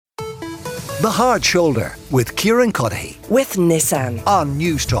The Hard Shoulder with Kieran with Nissan on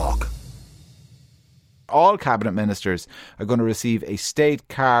News Talk. All cabinet ministers are going to receive a state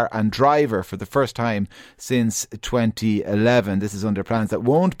car and driver for the first time since 2011. This is under plans that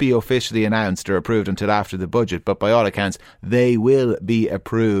won't be officially announced or approved until after the budget, but by all accounts they will be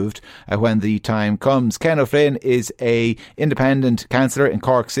approved when the time comes. Ken O'Flynn is a independent councillor in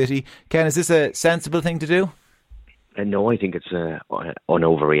Cork City. Ken, is this a sensible thing to do? No, I think it's an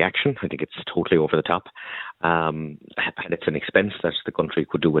overreaction. I think it's totally over the top. And it's an expense that the country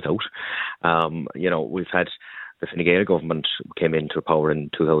could do without. We've had the Fine Gael government came into power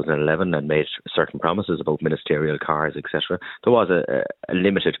in 2011 and made certain promises about ministerial cars, etc. There was a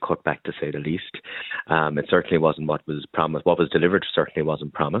limited cutback, to say the least. It certainly wasn't what was promised. What was delivered certainly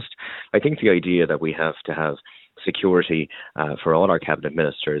wasn't promised. I think the idea that we have to have security for all our cabinet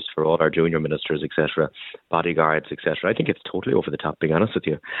ministers, for all our junior ministers, etc., bodyguards, etc. I think it's totally over the top, being honest with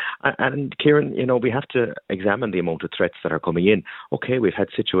you. And Kieran, we have to examine the amount of threats that are coming in. Okay, we've had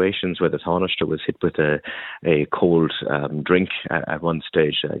situations where the Taoiseach was hit with a cold drink at one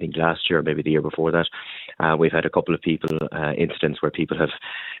stage, I think last year, maybe the year before that. We've had a couple of incidents where people have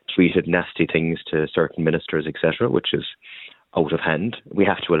tweeted nasty things to certain ministers, etc., which is out of hand. We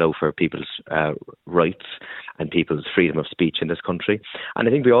have to allow for people's rights and people's freedom of speech in this country. And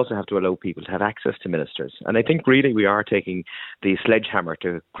I think we also have to allow people to have access to ministers. And I think really we are taking the sledgehammer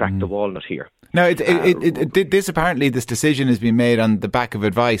to crack the walnut here. Now, this decision has been made on the back of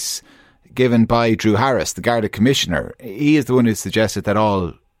advice given by Drew Harris, the Garda Commissioner. He is the one who suggested that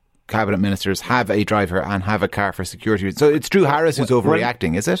all cabinet ministers have a driver and have a car for security. So it's Drew Harris who's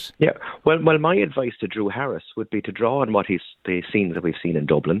overreacting, is it? Yeah. Well, my advice to Drew Harris would be to draw on the scenes that we've seen in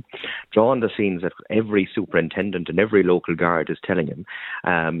Dublin, draw on the scenes that every superintendent and every local guard is telling him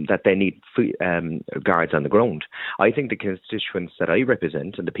that they need guards on the ground. I think the constituents that I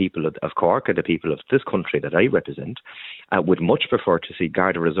represent and the people of Cork and the people of this country that I represent would much prefer to see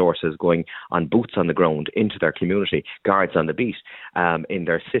Garda resources going on boots on the ground into their community, guards on the beat in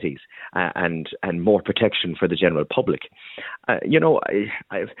their cities. And more protection for the general public. I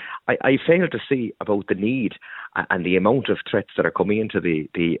fail to see about the need and the amount of threats that are coming into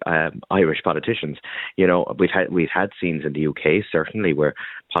the Irish politicians. We've had scenes in the UK certainly where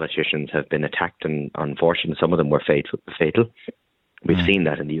politicians have been attacked, and unfortunately some of them were fatal. We've seen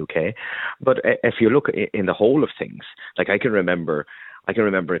that in the UK. But if you look in the whole of things, like I can remember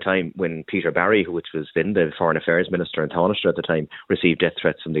a time when Peter Barry, which was then the Foreign Affairs Minister and Taoiseach at the time, received death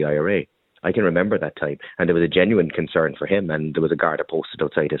threats from the IRA. I can remember that time. And there was a genuine concern for him, and there was a Garda posted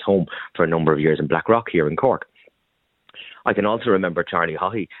outside his home for a number of years in Blackrock here in Cork. I can also remember Charlie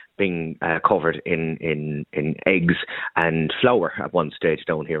Haughey being covered in eggs and flour at one stage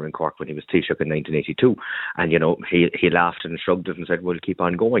down here in Cork when he was Taoiseach in 1982. And, he laughed and shrugged it and said, we'll keep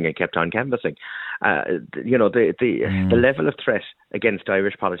on going, and kept on canvassing. The level of threat against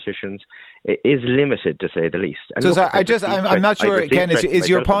Irish politicians is limited, to say the least. And so I'm not sure, Ken, is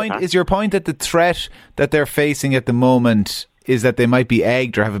your point that the threat that they're facing at the moment is that they might be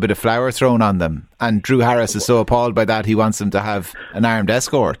egged or have a bit of flour thrown on them, and Drew Harris is so appalled by that he wants them to have an armed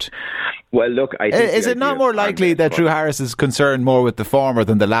escort? Well, look, is it not more likely that Drew Harris is concerned more with the former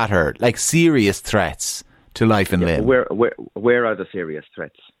than the latter, like serious threats to life and limb? Where are the serious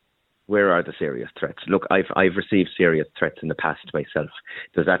threats? Where are the serious threats? Look, I've received serious threats in the past myself.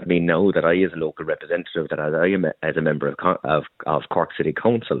 Does that mean now that I, as a local representative, that I am as a member of Cork City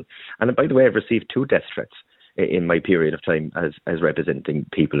Council, and by the way, I've received 2 death threats in my period of time as representing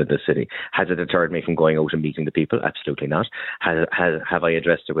people in the city. Has it deterred me from going out and meeting the people? Absolutely not. Have I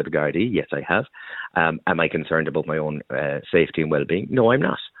addressed it with the Gardaí? Yes, I have. Am I concerned about my own safety and well-being? No, I'm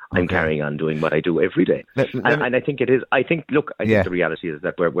not. I'm carrying on doing what I do every day. And I think it is. I think the reality is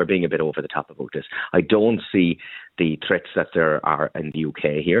that we're being a bit over the top about this. I don't see the threats that there are in the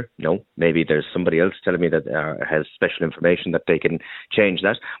UK here. No, maybe there's somebody else telling me that has special information that they can change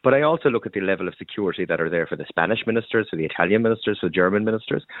that. But I also look at the level of security that are there for the Spanish ministers, for the Italian ministers, for the German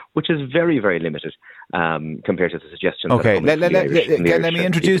ministers, which is very, very limited compared to the suggestions. Okay, let me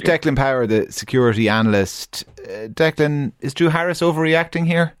introduce Declan Power, the security analyst. Declan, is Drew Harris overreacting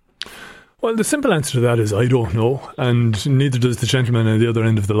here? Well, the simple answer to that is I don't know, and neither does the gentleman on the other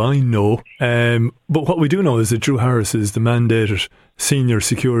end of the line know. But what we do know is that Drew Harris is the mandated senior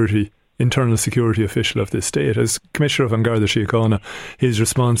internal security official of this state. As Commissioner of An Garda Síochána, he's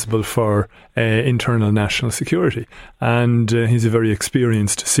responsible for internal national security, and he's a very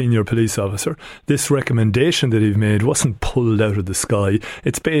experienced senior police officer. This recommendation that he made wasn't pulled out of the sky.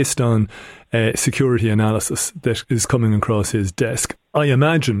 It's based on security analysis that is coming across his desk. I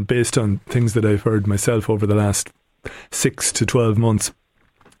imagine, based on things that I've heard myself over the last 6 to 12 months,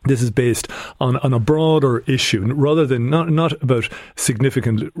 This is based on a broader issue, rather than not about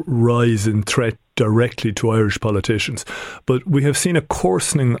significant rise in threat directly to Irish politicians. But we have seen a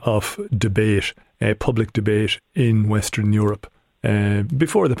coarsening of debate, public debate in Western Europe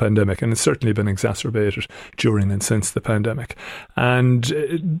before the pandemic, and it's certainly been exacerbated during and since the pandemic.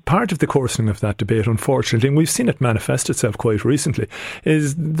 And part of the coarsening of that debate, unfortunately, and we've seen it manifest itself quite recently,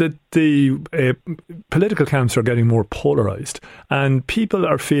 is that the political camps are getting more polarised, and people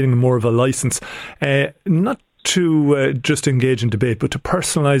are feeling more of a licence, not to just engage in debate, but to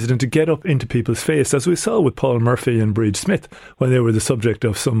personalise it and to get up into people's face, as we saw with Paul Murphy and Breed Smith when they were the subject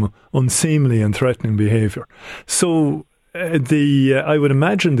of some unseemly and threatening behaviour. So I would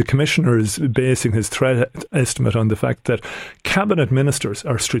imagine the Commissioner is basing his threat estimate on the fact that cabinet ministers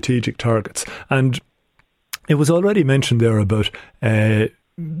are strategic targets. And it was already mentioned there about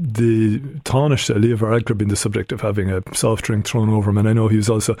the Taoiseach, Leo Varadkar, being the subject of having a soft drink thrown over him. And I know he was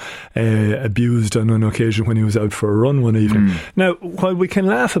also abused on an occasion when he was out for a run one evening. Now, while we can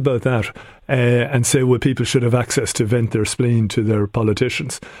laugh about that and say, well, people should have access to vent their spleen to their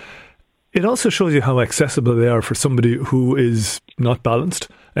politicians, it also shows you how accessible they are for somebody who is not balanced.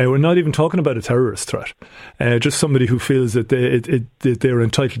 We're not even talking about a terrorist threat. Just somebody who feels that they're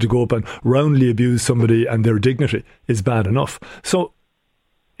entitled to go up and roundly abuse somebody and their dignity is bad enough. So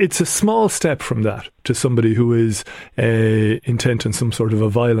it's a small step from that to somebody who is intent on some sort of a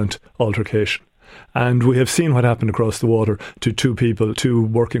violent altercation. And we have seen what happened across the water to two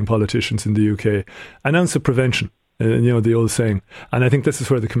working politicians in the UK. An ounce of prevention. The old saying. And I think this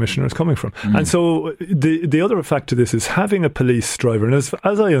is where the Commissioner is coming from. And so the other fact to this is having a police driver, and as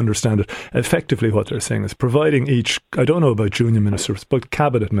I understand it, effectively what they're saying is providing each, I don't know about junior ministers, but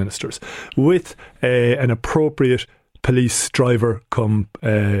cabinet ministers, with an appropriate police driver come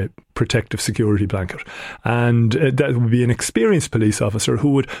protective security blanket. And that would be an experienced police officer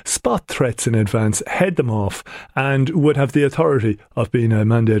who would spot threats in advance, head them off, and would have the authority of being a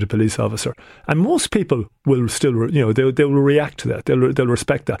mandated police officer. And most people will still, they will react to that. They'll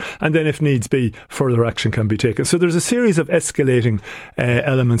respect that. And then if needs be, further action can be taken. So there's a series of escalating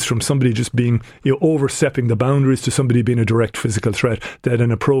elements, from somebody just being, overstepping the boundaries, to somebody being a direct physical threat that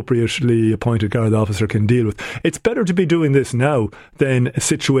an appropriately appointed Garda officer can deal with. It's better to be doing this now than a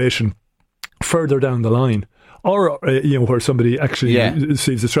situation further down the line, or where somebody actually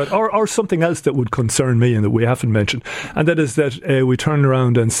receives a threat, or something else that would concern me and that we haven't mentioned, and that is that we turn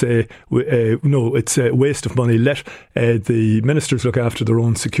around and say, no, it's a waste of money, let the ministers look after their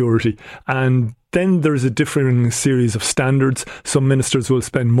own security. And then there's a differing series of standards. Some ministers will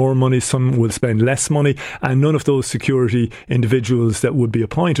spend more money, some will spend less money, and none of those security individuals that would be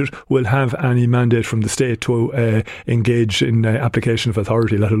appointed will have any mandate from the state to engage in application of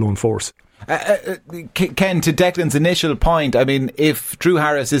authority, let alone force. Ken, to Declan's initial point, I mean, if Drew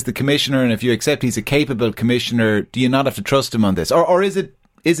Harris is the Commissioner, and if you accept he's a capable Commissioner, do you not have to trust him on this? Or is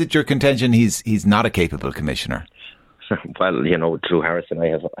it your contention he's not a capable Commissioner? Well, Drew Harris and I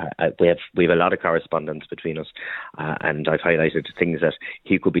have a lot of correspondence between us, and I've highlighted things that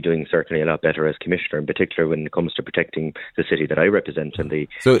he could be doing certainly a lot better as Commissioner, in particular when it comes to protecting the city that I represent and the.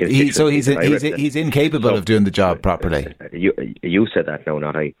 So he's incapable of doing the job properly. You said that, no,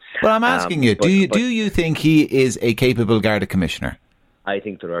 not I. Well, I'm asking you. Do you think he is a capable Garda Commissioner? I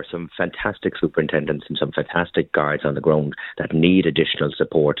think there are some fantastic superintendents and some fantastic guards on the ground that need additional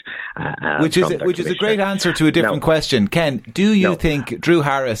support. Which is a great answer to a different question. Ken, do you think Drew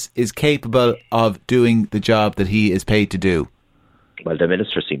Harris is capable of doing the job that he is paid to do? Well, the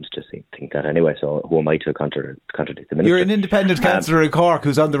Minister seems to think that anyway, so who am I to contradict the Minister? You're an independent councillor in Cork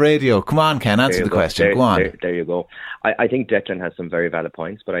who's on the radio. Come on, Ken, answer the question. Go on. There you go. I think Declan has some very valid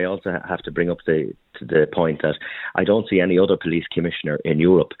points, but I also have to bring up the point that I don't see any other police commissioner in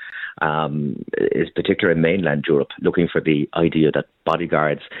Europe, is particularly in mainland Europe, looking for the idea that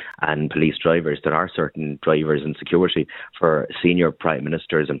bodyguards and police drivers, there are certain drivers in security for senior prime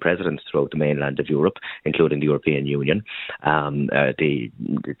ministers and presidents throughout the mainland of Europe, including the European Union, the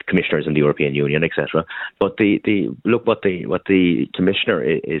commissioners in the European Union, etc. But look what the commissioner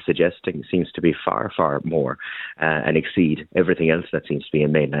is suggesting seems to be far, far more and exceed everything else that seems to be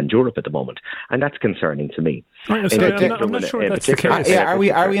in mainland Europe at the moment, and that's concerning to me. I'm not sure that's the case. Are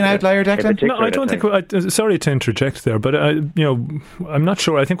we an outlier, Declan? No, I don't think. Sorry to interject there, but I'm not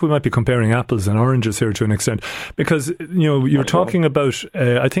sure. I think we might be comparing apples and oranges here to an extent, because you're talking about.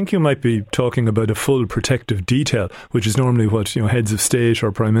 I think you might be talking about a full protective detail, which is normally what heads of state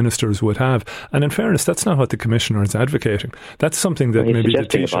or prime ministers would have. And in fairness, that's not what the Commissioner is advocating. That's something that he's maybe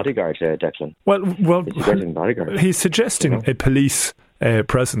suggesting a bodyguard, Declan. Well, he's suggesting bodyguard. He's suggesting a police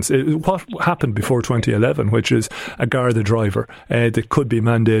presence. What happened before 2011, which is a Garda driver that could be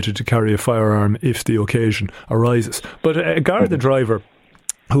mandated to carry a firearm if the occasion arises. But a Garda driver,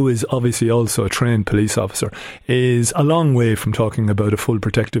 who is obviously also a trained police officer, is a long way from talking about a full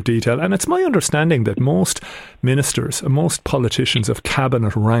protective detail. And it's my understanding that most ministers, most politicians of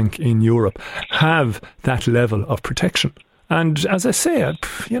cabinet rank in Europe have that level of protection. And as I say, I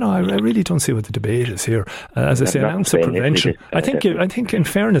really don't see what the debate is here. As I say, an ounce of prevention. I think in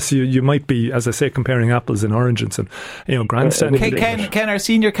fairness, you might be, as I say, comparing apples and oranges and, grandstanding. Can our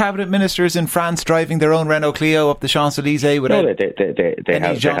senior cabinet ministers in France driving their own Renault Clio up the Champs-Elysees without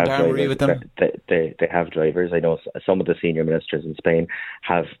any gendarmerie with them? They have drivers. I know some of the senior ministers in Spain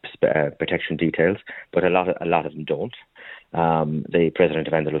have protection details, but a lot of them don't. The president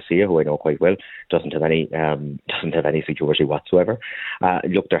of Andalusia, who I know quite well, doesn't have any security whatsoever.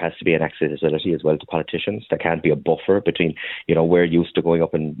 Look, there has to be an accessibility as well to politicians. There can't be a buffer between, we're used to going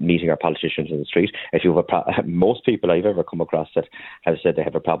up and meeting our politicians in the street. If you have most people I've ever come across that have said they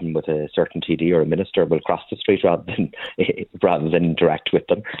have a problem with a certain TD or a minister will cross the street rather than interact with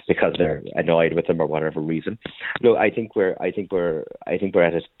them because they're annoyed with them or whatever reason. Look, I think we're at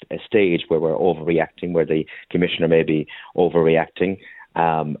a stage where we're overreacting, where the commissioner may be overreacting,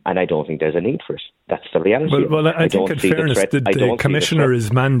 and I don't think there's a need for it. That's the reality. Well, I think in fairness, the commissioner is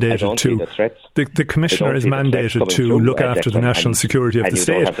mandated the commissioner is mandated to look after the national security of the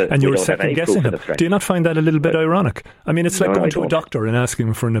state, and you're second guessing him. Do you not find that a little bit ironic? I mean, it's like going to a doctor and asking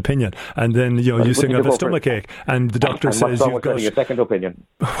him for an opinion, and then you saying have a stomach ache, and the doctor says you've got a second opinion.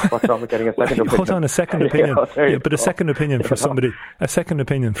 What's wrong with getting a second opinion? Hold on, a second opinion, but a second opinion for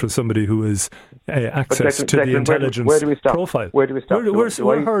somebody who has access to the intelligence profile. Where do we stop?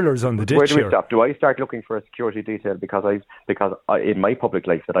 We're hurlers on the ditch here. Where do we stop? Do I start looking for a security detail because in my public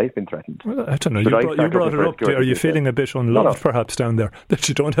life that I've been threatened? Well, I don't know. You brought it up. Are you feeling a bit unloved perhaps down there that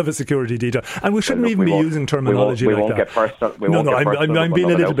you don't have a security detail? And we shouldn't even be using terminology like that. I'm being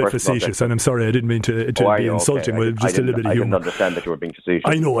a little bit facetious, and I'm sorry, I didn't mean to be insulting. With just a little bit of humour. I didn't understand that you were being facetious.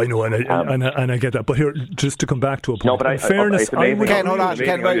 I know, and I get that. But here, just to come back to a point. No, but in fairness, Ken, hold on.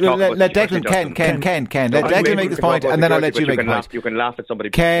 Let Declan. Ken, let Declan make this point, and then I'll let you make a point. You can laugh at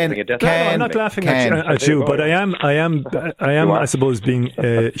somebody. I'm not laughing at you, but I am, I suppose, being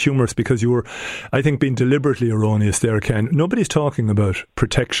humorous because you were, I think, being deliberately erroneous there, Ken. Nobody's talking about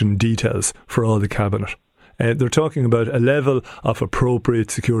protection details for all the cabinet. They're talking about a level of appropriate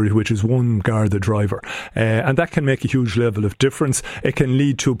security, which is one Garda driver. And that can make a huge level of difference. It can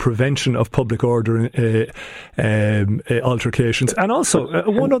lead to prevention of public order altercations. And also,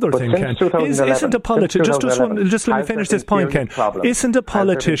 one other thing, Ken, isn't a politician, just let me finish this point, Ken, isn't a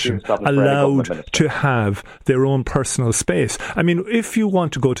politician allowed to have their own personal space? I mean, if you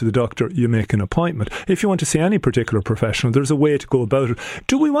want to go to the doctor, you make an appointment. If you want to see any particular professional, there's a way to go about it.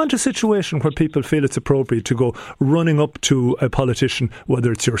 Do we want a situation where people feel it's appropriate to go running up to a politician,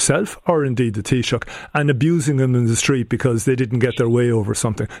 whether it's yourself or indeed the Taoiseach, and abusing them in the street because they didn't get their way over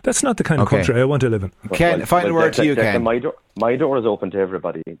something? That's not the kind of country I want to live in. Ken, final word to you, Ken. My door is open to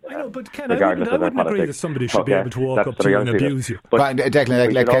everybody. I know, but Ken, I wouldn't agree that somebody should be able to walk up to you and abuse you. But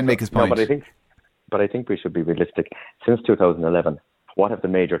Declan, let Ken make his point. But I think we should be realistic. Since 2011, what have the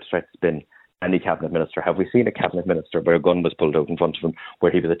major threats been? Any cabinet minister? Have we seen a cabinet minister where a gun was pulled out in front of him,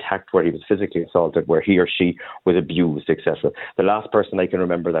 where he was attacked, where he was physically assaulted, where he or she was abused, etc.? The last person I can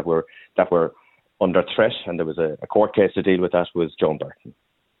remember that were under threat, and there was a court case to deal with that, was Joan Burton.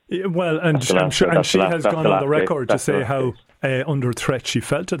 Well, and she has gone on the record to say how under threat she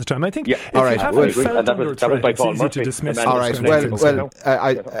felt at the time. I think all right. It's easy to dismiss. All right.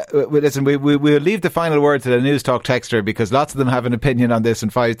 Listen, we'll leave the final word to the News Talk texter because lots of them have an opinion on this in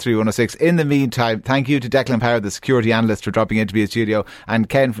 53106. In the meantime, thank you to Declan Power, the security analyst, for dropping into the studio, and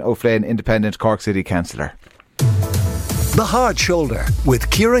Ken O'Flynn, independent Cork City Councillor. The Hard Shoulder with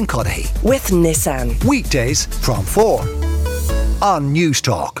Kieran Cuddihy. With Nissan. Weekdays from 4 on News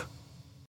Talk.